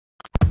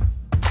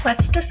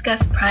Let's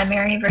discuss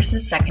primary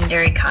versus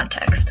secondary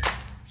context.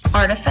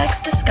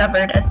 Artifacts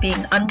discovered as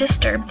being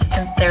undisturbed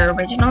since their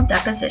original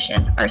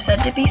deposition are said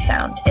to be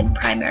found in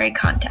primary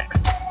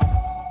context.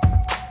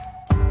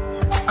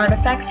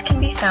 Artifacts can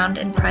be found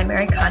in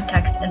primary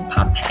context in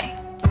Pompeii.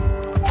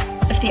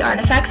 If the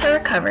artifacts are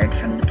recovered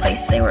from the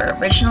place they were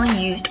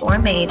originally used or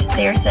made,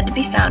 they are said to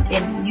be found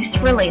in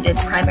use-related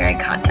primary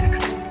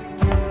context.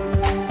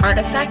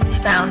 Artifacts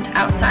found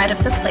outside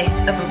of the place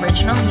of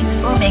original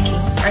use or making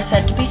are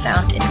said to be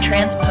found in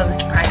transposed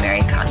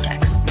primary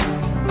context.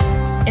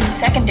 In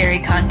secondary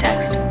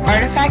context,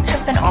 artifacts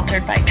have been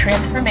altered by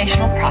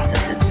transformational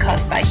processes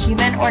caused by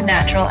human or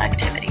natural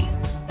activity.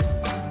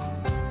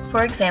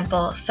 For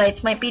example,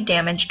 sites might be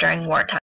damaged during wartime.